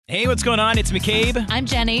Hey, what's going on? It's McCabe. I'm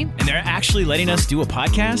Jenny. And they're actually letting us do a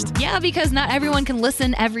podcast? Yeah, because not everyone can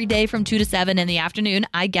listen every day from 2 to 7 in the afternoon.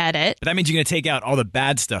 I get it. But that means you're going to take out all the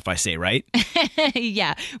bad stuff I say, right?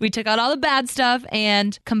 Yeah, we took out all the bad stuff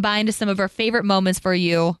and combined some of our favorite moments for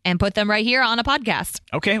you and put them right here on a podcast.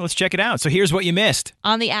 Okay, let's check it out. So here's what you missed.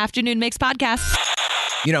 On the Afternoon Mix podcast.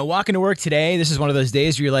 You know, walking to work today, this is one of those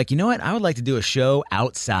days where you're like, you know what? I would like to do a show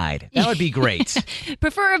outside. That would be great.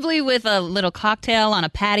 Preferably with a little cocktail on a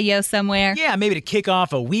patio somewhere. Yeah, maybe to kick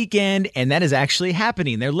off a weekend, and that is actually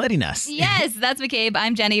happening. They're letting us. Yes, that's McCabe.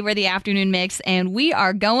 I'm Jenny. We're the Afternoon Mix, and we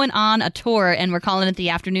are going on a tour, and we're calling it the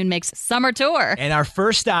Afternoon Mix Summer Tour. And our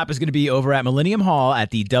first stop is going to be over at Millennium Hall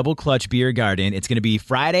at the Double Clutch Beer Garden. It's going to be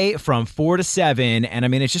Friday from 4 to 7, and I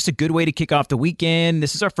mean, it's just a good way to kick off the weekend.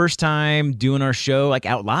 This is our first time doing our show like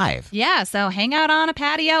out live. Yeah, so hang out on a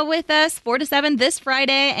patio with us 4 to 7 this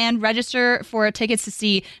Friday and register for tickets to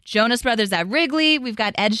see Jonas Brothers at Wrigley. We've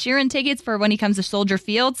got Ed Sheeran tickets for when he comes to Soldier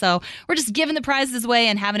Field. So we're just giving the prizes away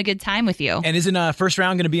and having a good time with you. And isn't first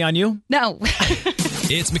round going to be on you? No.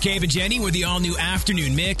 It's McCabe and Jenny with the all-new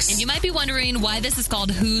Afternoon Mix. And you might be wondering why this is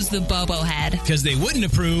called Who's the Bobo Head? Because they wouldn't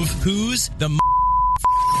approve Who's the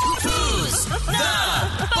Who's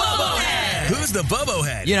the Bobo Head? Who's the Bobo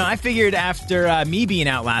Head? You know, I figured after me being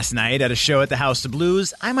out last night at a show at the House of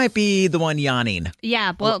Blues, I might be the one yawning.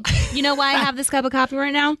 Yeah, well, you know why I have this cup of coffee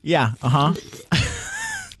right now? Yeah,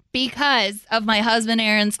 Because of my husband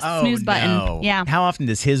Aaron's snooze button. No. Yeah. How often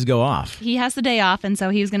does his go off? He has the day off, and so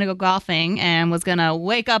he was going to go golfing and was going to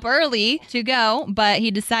wake up early to go, but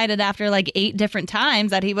he decided after like 8 different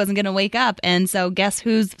times that he wasn't going to wake up. And so guess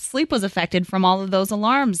whose sleep was affected from all of those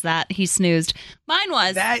alarms that he snoozed? Mine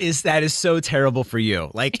was. That is so terrible for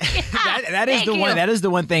you. Like that is the you. one. That is the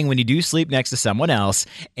one thing when you do sleep next to someone else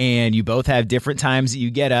and you both have different times that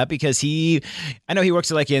you get up, because I know he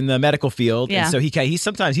works like in the medical field, yeah. And so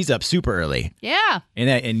he's up super early. Yeah.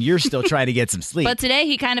 And you're still trying to get some sleep. But today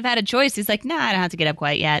he kind of had a choice. He's like, nah, I don't have to get up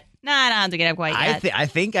quite yet. I don't have to get up quite yet. I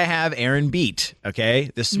think I have Aaron beat,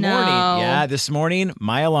 okay? This morning,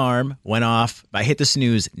 my alarm went off. I hit the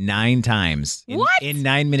snooze 9 times. In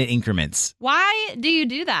 9-minute increments. Why do you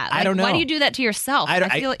do that? I don't know. Why do you do that to yourself?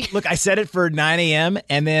 Look, I set it for 9 a.m.,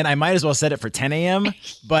 and then I might as well set it for 10 a.m.,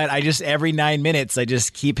 but every 9 minutes, I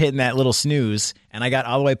just keep hitting that little snooze, and I got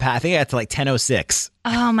all the way past, I think I got to like 10:06.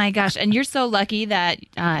 Oh my gosh. And you're so lucky that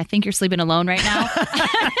I think you're sleeping alone right now.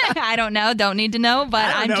 I don't know. Don't need to know. But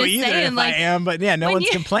I'm just saying, like, I am. But yeah, no one's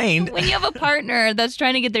complained. When you have a partner that's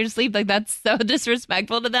trying to get their sleep, like, that's so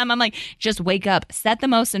disrespectful to them. I'm like, just wake up, set the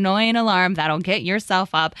most annoying alarm that'll get yourself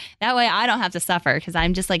up. That way I don't have to suffer, because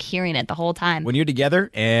I'm just like hearing it the whole time. When you're together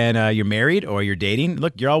and you're married or you're dating,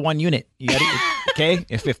 look, you're all one unit. You gotta, okay?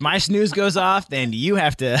 If my snooze goes off, then you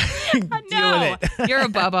have to deal with it. You're a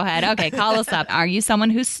bobo head. Okay, call us up. Are you someone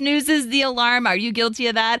who snoozes the alarm? Are you guilty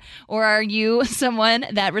of that? Or are you someone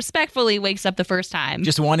that respectfully wakes up the first time?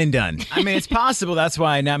 Just one and done. I mean, it's possible. That's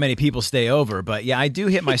why not many people stay over. But yeah, I do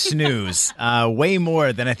hit my snooze way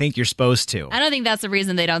more than I think you're supposed to. I don't think that's the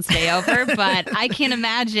reason they don't stay over, but I can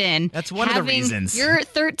imagine that's one of the reasons. Your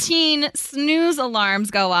 13 snooze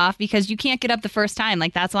alarms go off because you can't get up the first time.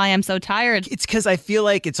 Like, that's why I'm so tired. It's because I feel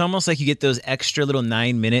like it's almost like you get those extra little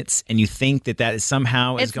 9 minutes and you think that is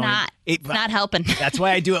somehow it's going. It's not helping. That's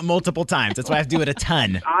why I do it multiple times. That's why I have to do it a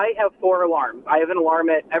ton. I have 4 alarms. I have an alarm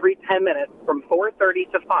at every 10 minutes from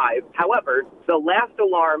 4:30 to 5. However, the last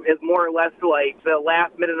alarm is more or less like the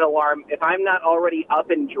last minute alarm. If I'm not already up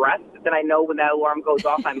and dressed, then I know when that alarm goes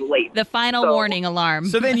off, I'm late. The final warning alarm.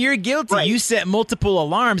 So then you're guilty. Right. You set multiple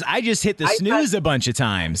alarms. I just hit the snooze a bunch of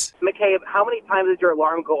times. McCabe, how many times did your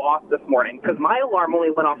alarm go off this morning? Because my alarm only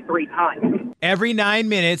went off 3 times. Every 9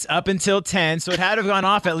 minutes up until 10, so it had to have gone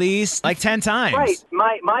off at least like 10 times. Right.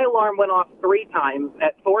 My alarm went off 3 times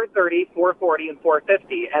at 4:30, 4:40, and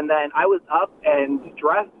 4:50, and then I was up and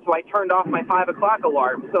dressed, so I turned off my 5 o'clock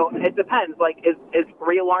alarm. So it depends. Like, is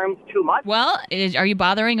 3 alarms too much? Well, are you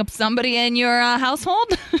bothering somebody in your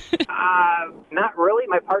household? Not really.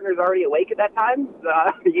 My partner's already awake at that time,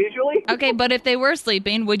 usually. Okay, but if they were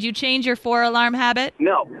sleeping, would you change your 4 alarm habit?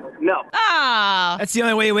 No. Ah. That's the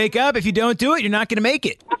only way you wake up. If you don't do it, you're not going to make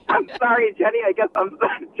it. I'm sorry, Jenny. I guess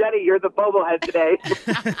Jenny, you're the bobo head today.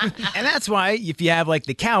 And that's why if you have like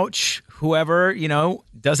the couch, whoever,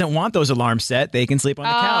 doesn't want those alarms set, they can sleep on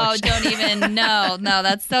the couch. Oh, don't even. No,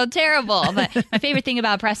 that's so terrible. But my favorite thing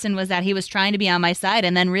about Preston was that he was trying to be on my side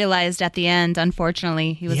and then realized at the end,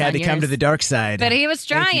 unfortunately, he was He had on to yours. come to the dark side. But he was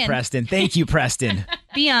trying. Thank you, Preston. Thank you, Preston.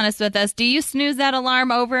 Be honest with us. Do you snooze that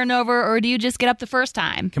alarm over and over, or do you just get up the first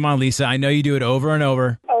time? Come on, Lisa. I know you do it over and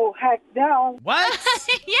over. Oh, heck no. now. What?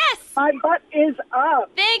 Yes. My butt is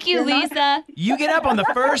up. Thank you, You're not- Lisa. You get up on the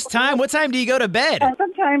first time? What time do you go to bed?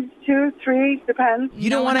 Sometimes 2, 3, depends. You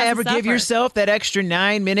No don't one want to has ever to give suffer. yourself that extra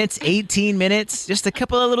 9 minutes, 18 minutes, just a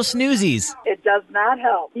couple of little snoozies. It does not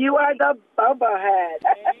help. You are the Bobo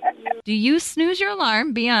head. Do you snooze your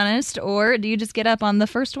alarm, be honest, or do you just get up on the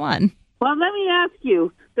first one? Well, let me ask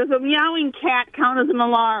you, does a meowing cat count as an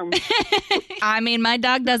alarm? I mean, my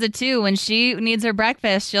dog does it too. When she needs her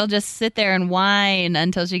breakfast, she'll just sit there and whine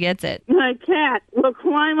until she gets it. My cat will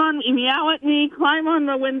climb on, meow at me, climb on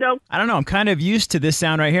the window. I don't know. I'm kind of used to this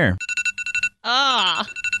sound right here. Ah.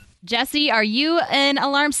 Jesse, are you an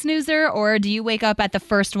alarm snoozer or do you wake up at the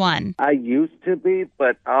first one? I used to be,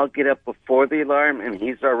 but I'll get up before the alarm, and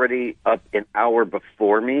he's already up an hour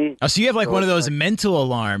before me. Oh, so you have like one of those mental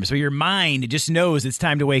alarms where your mind just knows it's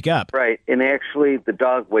time to wake up. Right, and actually the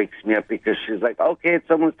dog wakes me up because she's like, okay,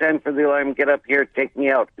 it's almost time for the alarm, get up here, take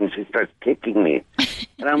me out, and she starts kicking me.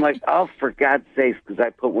 And I'm like, oh, for God's sakes, because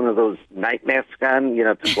I put one of those night masks on,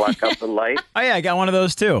 to block out the light. Oh, yeah, I got one of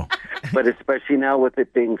those too. But especially now with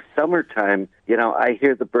it being summertime, I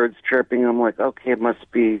hear the birds chirping. I'm like, okay, it must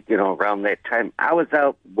be, around that time. I was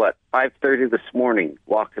out, 5:30 this morning,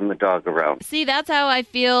 walking the dog around. See, that's how I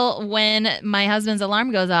feel when my husband's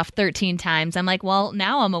alarm goes off 13 times. I'm like, well,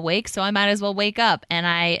 now I'm awake, so I might as well wake up. And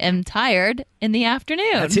I am tired in the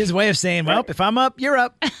afternoon. That's his way of saying, well, if I'm up, you're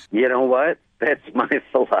up. You know what? That's my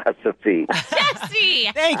philosophy.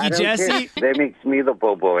 Jesse! Thank you, I don't Jesse. care. That makes me the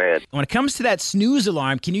Bobo head. When it comes to that snooze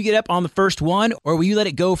alarm, can you get up on the first one, or will you let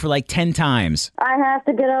it go for like 10 times? I have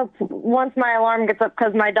to get up once my alarm gets up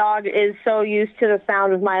because my dog is so used to the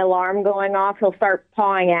sound of my alarm going off, he'll start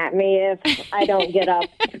pawing at me if I don't get up.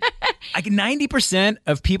 Like 90%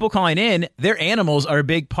 of people calling in, their animals are a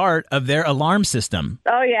big part of their alarm system.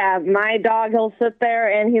 Oh, yeah. My dog, he'll sit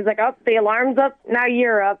there and he's like, oh, the alarm's up. Now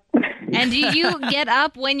you're up. And do you get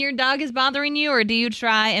up when your dog is bothering you, or do you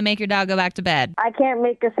try and make your dog go back to bed? I can't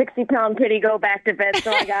make a 60-pound pitty go back to bed,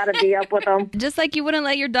 so I got to be up with him. Just like you wouldn't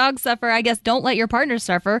let your dog suffer, I guess don't let your partner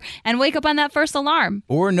suffer and wake up on that first alarm.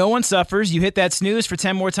 Or no one suffers. You hit that snooze for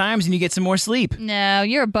 10 more times and you get some more sleep. No,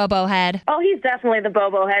 you're a Bobo head. Oh, he's definitely the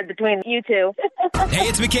Bobo head between you two. Hey,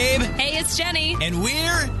 it's McCabe. Hey, it's Jenny. And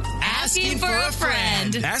we're asking for a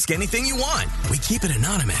friend. Ask anything you want. We keep it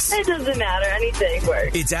anonymous. It doesn't matter. Anything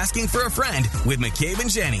works. It's Asking for a Friend with McCabe and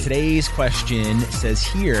Jenny. Today's question says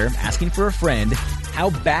here, asking for a friend, how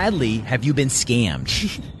badly have you been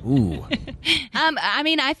scammed? Ooh. I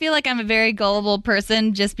mean, I feel like I'm a very gullible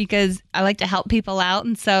person just because I like to help people out.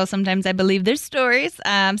 And so sometimes I believe their stories.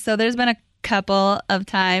 So there's been a couple of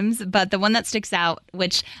times, but the one that sticks out,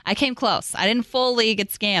 which I came close. I didn't fully get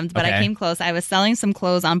scammed, but Okay. I came close. I was selling some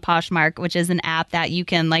clothes on Poshmark, which is an app that you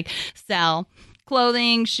can sell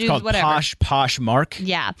clothing, shoes, It's called whatever. Poshmark.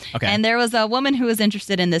 Yeah. Okay. And there was a woman who was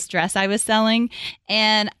interested in this dress I was selling.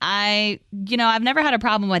 And I've never had a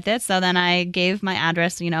problem with it. So then I gave my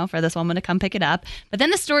address, for this woman to come pick it up. But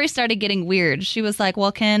then the story started getting weird. She was like,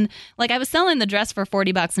 well, I was selling the dress for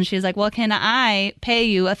 $40 and she was like, well, can I pay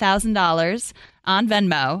you $1,000 on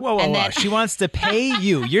Venmo? Whoa. And then- She wants to pay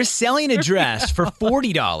you. You're selling a dress for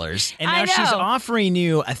 $40, and I now she's know. offering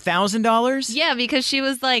you $1,000? Yeah, because she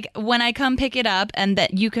was like, when I come pick it up and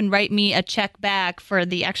that you can write me a check back for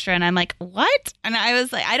the extra. And I'm like, what? And I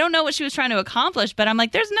was like, I don't know what she was trying to accomplish, but I'm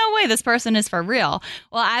like, there's no way this person is for real.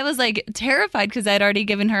 Well, I was like terrified because I'd already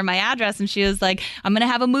given her my address and she was like, I'm going to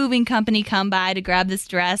have a moving company come by to grab this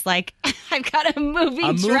dress. Like, I've got a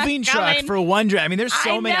moving truck coming. for one dress. I mean, there's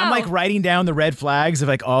so I many. I'm know. like writing down the red flags of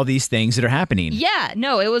all these things that are happening. Yeah,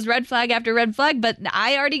 no, it was red flag after red flag, but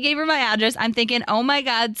I already gave her my address. I'm thinking, oh my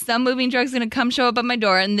God, some moving truck's going to come show up at my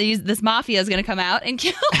door and this mafia is going to come out and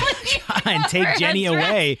kill me. And take Jenny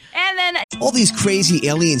away. And then All these crazy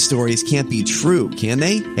alien stories can't be true, can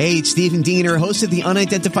they? Hey, it's Stephen Diener, host of the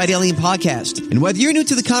Unidentified Alien Podcast. And whether you're new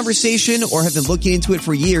to the conversation or have been looking into it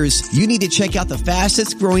for years, you need to check out the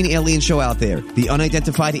fastest growing alien show out there, the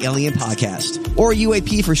Unidentified Alien Podcast, or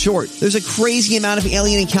UAP for short. There's a crazy amount of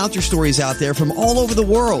alien encounter stories out there from all over the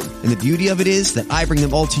world. And the beauty of it is that I bring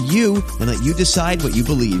them all to you and let you decide what you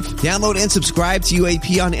believe. Download and subscribe to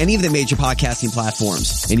UAP on any of the major podcasting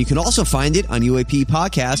platforms. And you can also find it on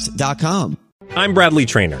UAPpodcast.com. I'm Bradley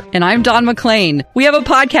Trainer. And I'm Don McClain. We have a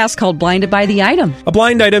podcast called Blinded by the Item. A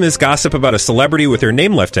blind item is gossip about a celebrity with their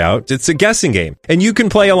name left out. It's a guessing game, and you can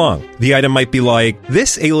play along. The item might be like,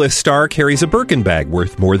 this A-list star carries a Birkin bag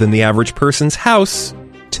worth more than the average person's house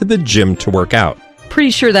to the gym to work out.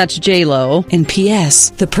 Pretty sure that's J-Lo. And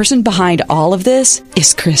P.S. the person behind all of this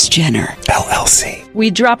is Kris Jenner, LLC. We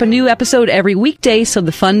drop a new episode every weekday so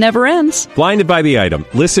the fun never ends. Blinded by the Item.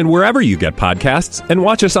 Listen wherever you get podcasts and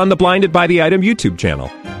watch us on the Blinded by the Item YouTube channel.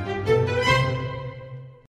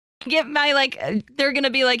 Get my they're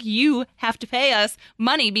gonna be like, you have to pay us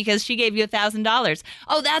money because she gave you $1,000.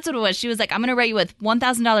 Oh, that's what it was. She was like, I'm gonna write you a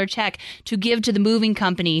 $1,000 check to give to the moving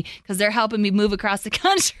company because they're helping me move across the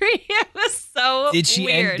country. It was so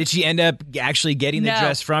weird. Did she end up actually getting the No.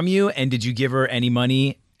 dress from you? And did you give her any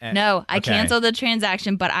money? No, I Okay. canceled the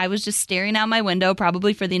transaction, but I was just staring out my window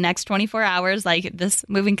probably for the next 24 hours. Like, this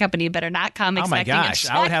moving company better not come Oh my expecting gosh. a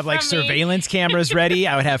check I would have like from me. surveillance cameras ready.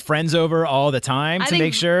 I would have friends over all the time to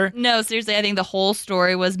make sure. No, seriously, I think the whole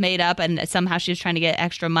story was made up and somehow she was trying to get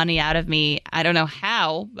extra money out of me. I don't know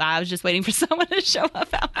how. I was just waiting for someone to show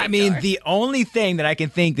up out my door. The only thing that I can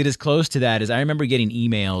think that is close to that is I remember getting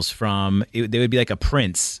emails from, they would be like a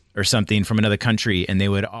prince or something from another country, and they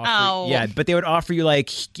would offer, but they would offer you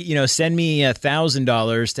send me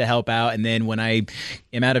 $1,000 to help out, and then when I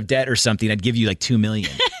am out of debt or something, I'd give you like $2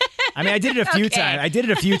 million. I mean, I did it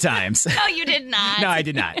a few times. No, you did not. No, I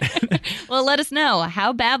did not. Well, let us know.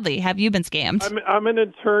 How badly have you been scammed? I'm an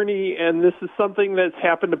attorney, and this is something that's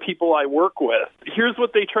happened to people I work with. Here's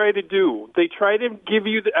what they try to do. They try to give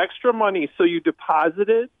you the extra money so you deposit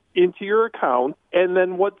it into your account, and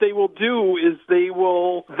then what they will do is they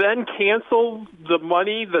will then cancel the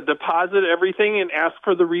money, the deposit, everything, and ask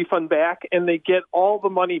for the refund back, and they get all the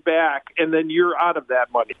money back, and then you're out of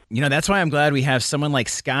that money. That's why I'm glad we have someone like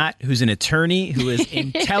Scott, who's an attorney, who is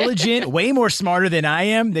intelligent, way more smarter than I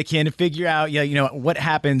am, that can figure out, what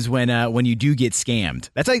happens when you do get scammed.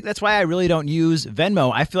 That's why I really don't use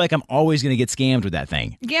Venmo. I feel like I'm always going to get scammed with that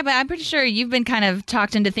thing. Yeah, but I'm pretty sure you've been kind of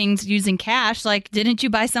talked into things using cash. Like, didn't you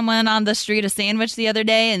buy someone on the street a sandwich the other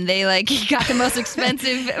day and they got the most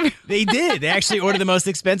expensive? They did. They actually ordered the most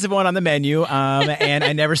expensive one on the menu, and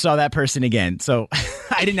I never saw that person again. So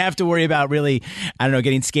I didn't have to worry about really,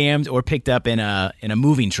 getting scammed or picked up in a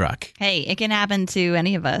moving truck. Hey, it can happen to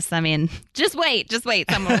any of us. I mean, just wait.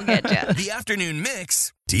 Someone will get you. The afternoon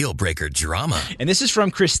mix. Deal breaker drama. And this is from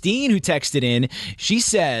Christine, who texted in. She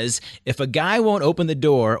says, if a guy won't open the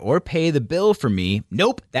door or pay the bill for me,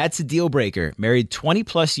 nope, that's a deal breaker. Married 20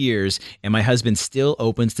 plus years, and my husband still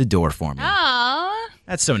opens the door for me. Aw.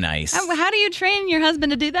 That's so nice. How do you train your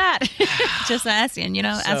husband to do that? Just asking,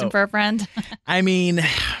 asking for a friend. I mean,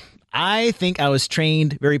 I think I was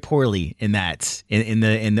trained very poorly in that, in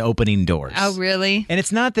the opening doors. Oh, really? And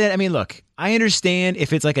it's not that, look, I understand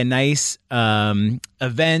if it's like a nice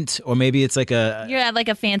event, or maybe it's like you're at like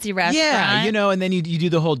a fancy restaurant. Yeah, and then you do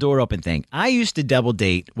the whole door open thing. I used to double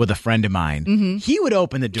date with a friend of mine. Mm-hmm. He would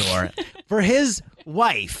open the door for his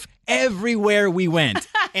wife everywhere we went.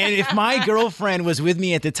 And if my girlfriend was with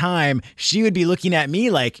me at the time, she would be looking at me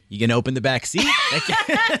like, you gonna open the back seat?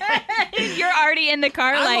 You're already in the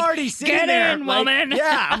car. I'm already sitting get there. in, woman.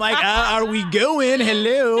 Yeah, I'm like, are we going?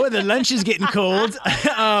 Hello, the lunch is getting cold.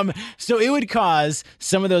 So it would cause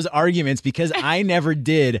some of those arguments because I never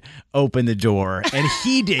did open the door, and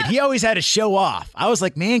he did. He always had to show off. I was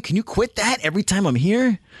like, man, can you quit that every time I'm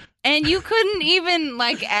here? And you couldn't even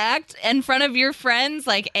act in front of your friends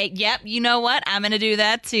hey, yep, you know what? I'm going to do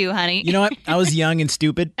that too, honey. You know what? I was young and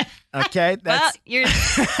stupid. Okay. Well, you're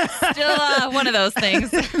still one of those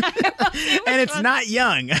things. And it's not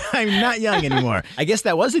young. I'm not young anymore. I guess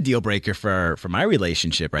that was a deal breaker for my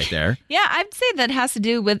relationship right there. Yeah, I'd say that has to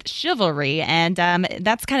do with chivalry. And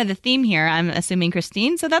that's kind of the theme here, I'm assuming,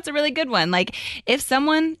 Christine. So that's a really good one. If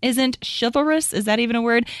someone isn't chivalrous, is that even a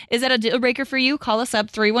word? Is that a deal breaker for you? Call us up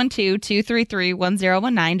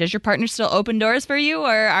 312-233-1019. Does your partner still open doors for you,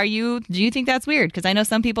 or do you think that's weird? Because I know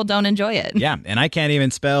some people don't enjoy it. Yeah, and I can't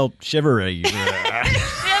even spell chivalry.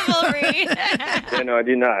 Chivalry. No, I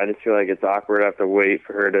do not. I just feel like it's awkward. I have to wait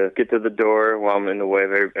for her to get to the door while I'm in the way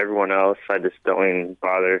of everyone else. I just don't even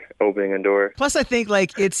bother opening a door. Plus, I think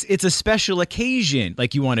it's a special occasion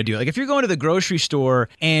you want to do. If you're going to the grocery store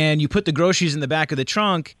and you put the groceries in the back of the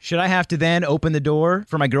trunk, should I have to then open the door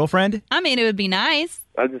for my girlfriend? I mean, it would be nice.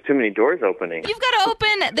 There's just too many doors opening. You've got to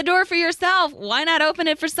open the door for yourself. Why not open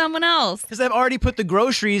it for someone else? Because I've already put the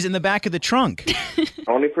groceries in the back of the trunk.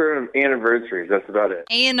 Only for anniversaries. That's about it.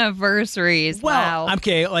 Anniversaries. Well, wow.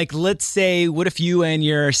 Okay, let's say, what if you and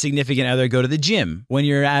your significant other go to the gym? When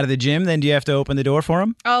you're out of the gym, then do you have to open the door for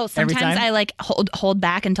them? Oh, sometimes I hold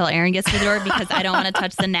back until Aaron gets to the door because I don't want to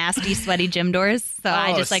touch the nasty, sweaty gym doors. So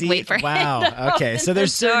I just wait for him. Wow. Okay, so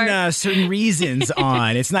there's certain reasons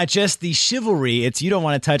on. It's not just the chivalry. It's you don't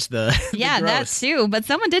want to touch the yeah, the that too. But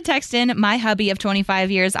someone did text in, my hubby of 25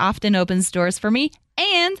 years often opens doors for me,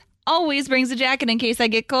 and always brings a jacket in case I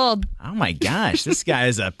get cold. Oh my gosh, this guy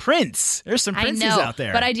is a prince. There's some princes out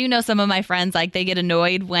there. But I do know some of my friends, like, they get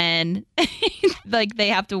annoyed when like they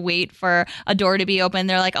have to wait for a door to be open.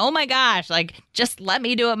 They're like, oh my gosh, like, just let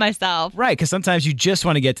me do it myself. Right, because sometimes you just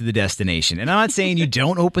want to get to the destination. And I'm not saying you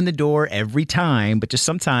don't open the door every time, but just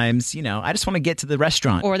sometimes, I just want to get to the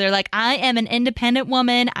restaurant. Or they're like, I am an independent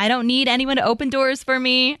woman. I don't need anyone to open doors for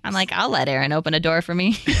me. I'm like, I'll let Aaron open a door for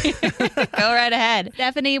me. Go right ahead.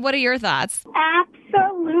 Stephanie, what are your thoughts?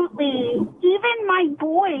 Absolutely. Even my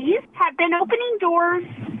boys have been opening doors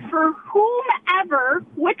for whomever,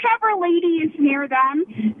 whichever lady is near them,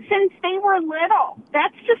 since they were little.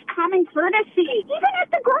 That's just common courtesy. Even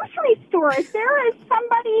at the grocery store, if there is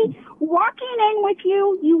somebody walking in with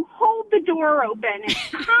you, you hold the door open. It's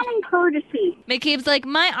common courtesy. McCabe's like,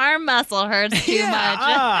 my arm muscle hurts too much.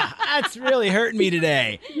 That's really hurting me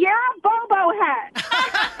today. You're a bobo head.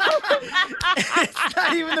 It's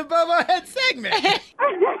not even the bobo head segment.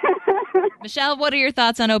 Michelle, what are your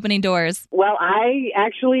thoughts on opening doors? Well, I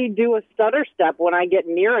actually do a stutter step when I get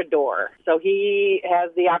near a door. So he has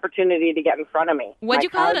the opportunity to get in front of me. What'd you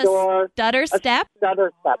call it? A stutter step? A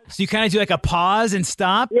stutter step. So you kind of do like a pause and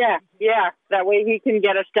stop? Yeah. That way he can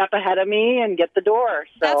get a step ahead of me and get the door.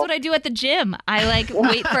 So. That's what I do at the gym. I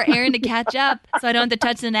wait for Aaron to catch up so I don't have to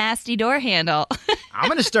touch the nasty door handle. I'm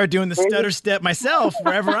going to start doing the stutter step myself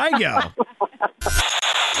wherever I go.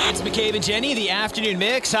 It's McCabe and Jenny, the afternoon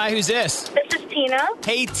mix. Hi, who's this? This is Tina.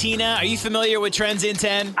 Hey, Tina. Are you familiar with Trends in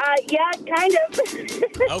 10? Yeah, kind of.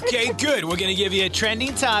 Okay, good. We're going to give you a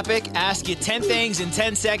trending topic, ask you 10 things in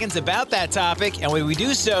 10 seconds about that topic. And when we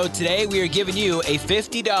do so, today we are giving you a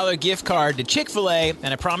 $50 gift card to Chick-fil-A.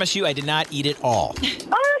 And I promise you, I did not eat it all.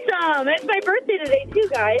 Awesome. It's my birthday today, too,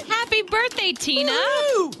 guys. Happy birthday, Tina. Woo!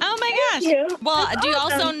 Oh, my gosh. Thank you. Well, That's do you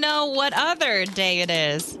awesome. also know what other day it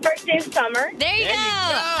is? First day of summer. There you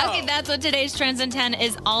go. Okay, that's what today's Trends in 10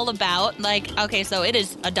 is all about. Okay, so it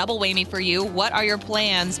is a double whammy for you. What are your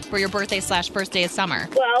plans for your birthday/first day of summer?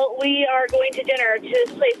 Well, we are going to dinner to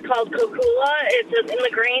this place called Cocula. It's in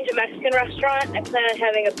LaGrange, a Mexican restaurant. I plan on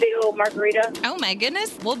having a big old margarita. Oh, my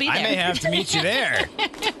goodness. We'll be there. I may have to meet you there.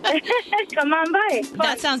 Come on by. Fun.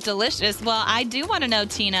 That sounds delicious. Well, I do want to know,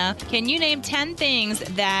 Tina, can you name 10 things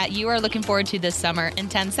that you are looking forward to this summer in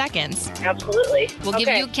 10 seconds? Absolutely. We'll give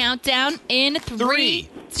you a countdown in 3,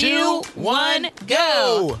 2, 1,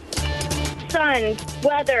 go. Sun,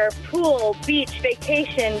 weather, pool, beach,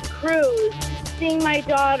 vacation, cruise, seeing my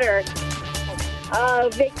daughter,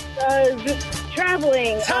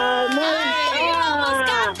 traveling. You almost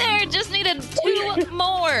got there. Just needed 2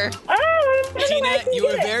 more. Tina, you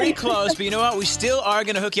were very close, but you know what? We still are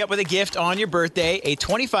going to hook you up with a gift on your birthday, a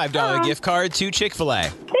 $25 gift card to Chick-fil-A.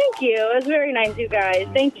 Thank you. That's very nice, you guys.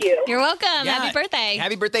 Thank you. You're welcome. Yeah. Happy birthday.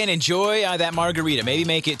 Happy birthday, and enjoy that margarita. Maybe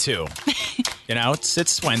make it 2.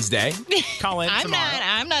 It's Wednesday. Call in tomorrow.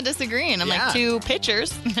 I'm not disagreeing. I'm like 2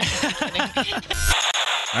 pitchers.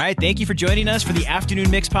 All right, thank you for joining us for the Afternoon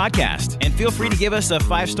Mix podcast. And feel free to give us a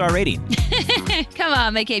 5-star rating. Come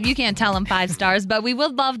on, McCabe. You can't tell them 5 stars, but we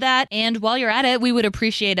would love that. And while you're at it, we would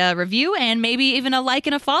appreciate a review and maybe even a like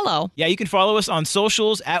and a follow. Yeah, you can follow us on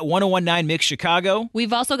socials at 1019 Mix Chicago.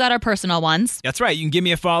 We've also got our personal ones. That's right. You can give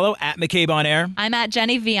me a follow at McCabe on Air. I'm at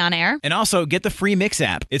Jenny V on Air. And also get the free Mix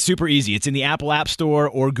app. It's super easy. It's in the Apple App Store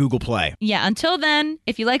or Google Play. Yeah, until then,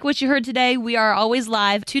 if you like what you heard today, we are always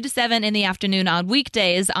live 2 to 7 in the afternoon on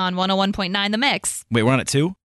weekdays on 101.9 The Mix. Wait, we're on at 2?